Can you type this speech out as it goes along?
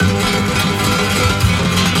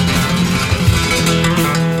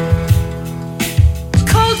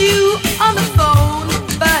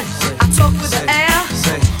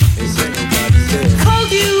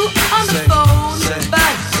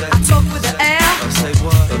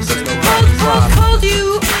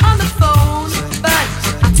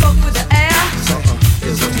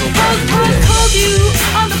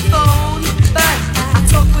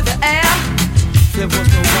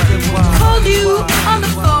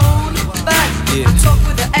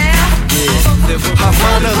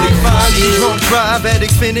long drive at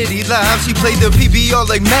Xfinity Live. She played the PBR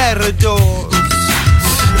like Matador.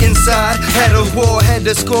 Inside, had a war, had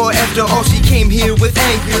to score. After all, she came here with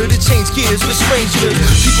anger to change gears with strangers.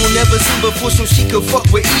 People never seen before, so she could fuck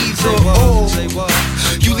with either. Oh,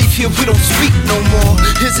 you leave here, we don't speak no more.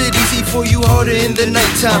 Is it easy for you, harder in the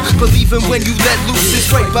nighttime? Believing when you let loose, it's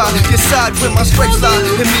right by your side when my stripes lie.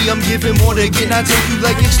 And me, I'm giving more to get, I take you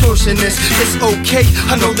like extortionists. It's okay,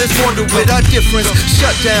 I know there's more to it, our difference.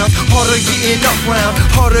 Shut down, harder getting up round,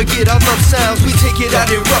 harder get our love sounds. We take it out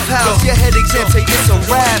in rough house, your head exam say it's a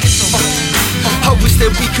rap. I wish that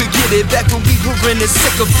we could get it back when we were in a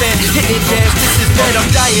sycophant. Hitting dance, this is bad, I'm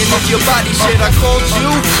dying of your body shit. I called you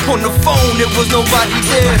on the phone, there was nobody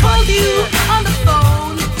there. I called you on the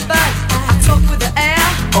phone, but I talked with the air.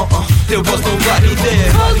 There was nobody there.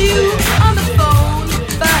 I called you on the phone,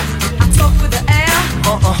 but I talked with the air.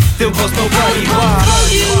 There was nobody. I called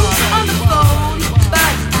you on the phone,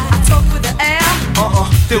 but I talked with the air.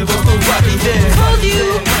 There was nobody there. I called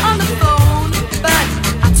you on the phone, but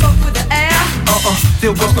I talked with the air. There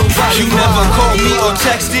was nobody. You never called me or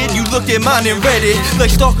texted. You looked at mine and read it like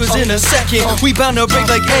stalkers in a second. We bound to break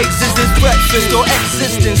like eggs. Is this breakfast or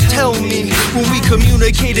existence? Tell me. When we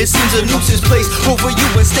communicate, it seems a nuisance placed over you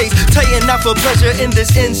in states. Tighten not for pleasure in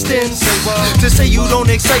this instance. To say you don't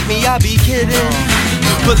excite me, I be kidding.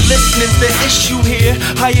 But listening's the issue here.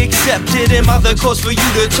 I accept it. Am I the cause for you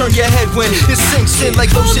to turn your head when it sinks in like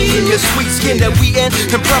lotion in your sweet skin that we in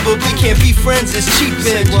and probably can't be friends? It's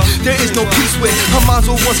cheapened. There is no peace with our minds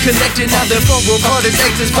were once connected. Now they're far apart as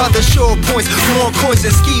exits by the shore points. More coins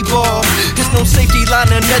and skee ball. There's no safety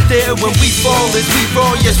line or net there when we fall. As we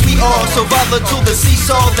roll, yes we are. So volatile the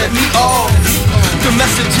seesaw that me all. The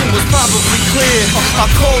messaging was probably clear. I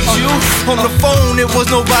called you on the phone, it was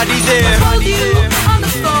nobody there. I called you on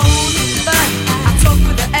the phone, but I talked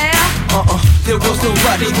with the air. There was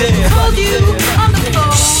nobody there. I called you on the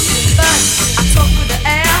phone, but I talked with the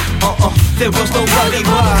air. There was nobody.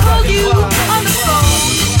 I called you on the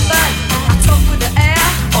phone, but I talked with the air.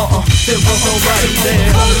 There was nobody there.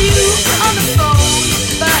 I called you on the phone,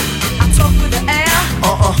 but I talked with the air.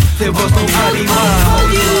 There was nobody. I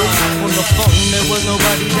called you On the phone, there was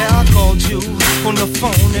nobody there. I called you. On the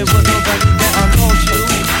phone, there was nobody there. I called you.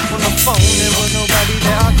 On the phone, there was nobody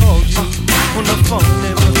there. I